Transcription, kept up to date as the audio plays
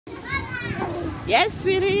Yes,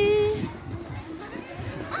 sweetie.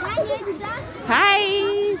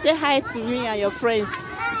 Hi. Say hi to me and your friends.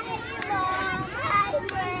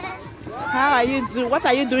 How are you doing? What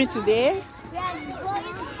are you doing today? We are doing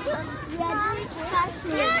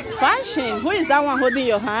fashion. Fashion. Who is that one holding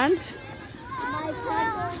your hand? My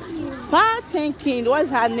cousin. Thinking. What's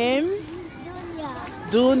her name? Dunya.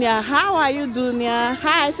 Dunya. How are you, Dunya?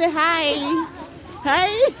 Hi. Say hi.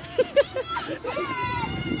 Hi.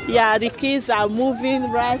 Yeah, the kids are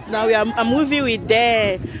moving right now. I'm moving with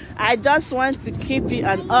them. I just want to keep you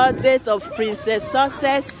an update of Princess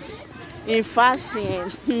Success in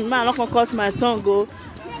fashion. Man, I'm not gonna cut my tongue. Go.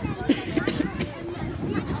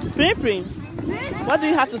 Prim, what do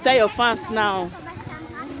you have to tell your fans now?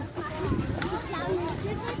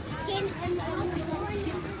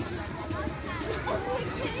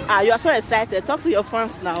 You are so excited. Talk to your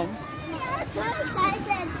fans now. I'm so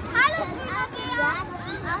excited.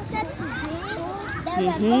 After today, then we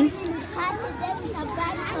are going to the party, then we can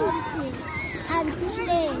buy something and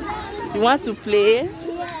play. You want to play?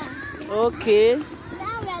 Yeah. Okay. Now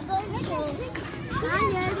we are going to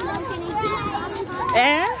subscribe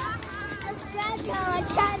to our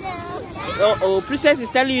channel. Oh, Princess is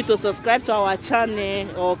telling you to subscribe to our channel.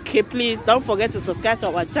 Okay, please don't forget to subscribe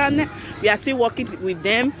to our channel. We are still working with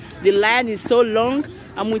them. The line is so long.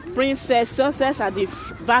 I'm with Princess Success at the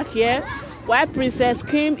back here, while Princess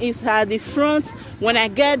Kim is at the front. When I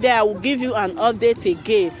get there, I will give you an update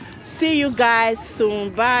again. See you guys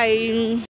soon. Bye.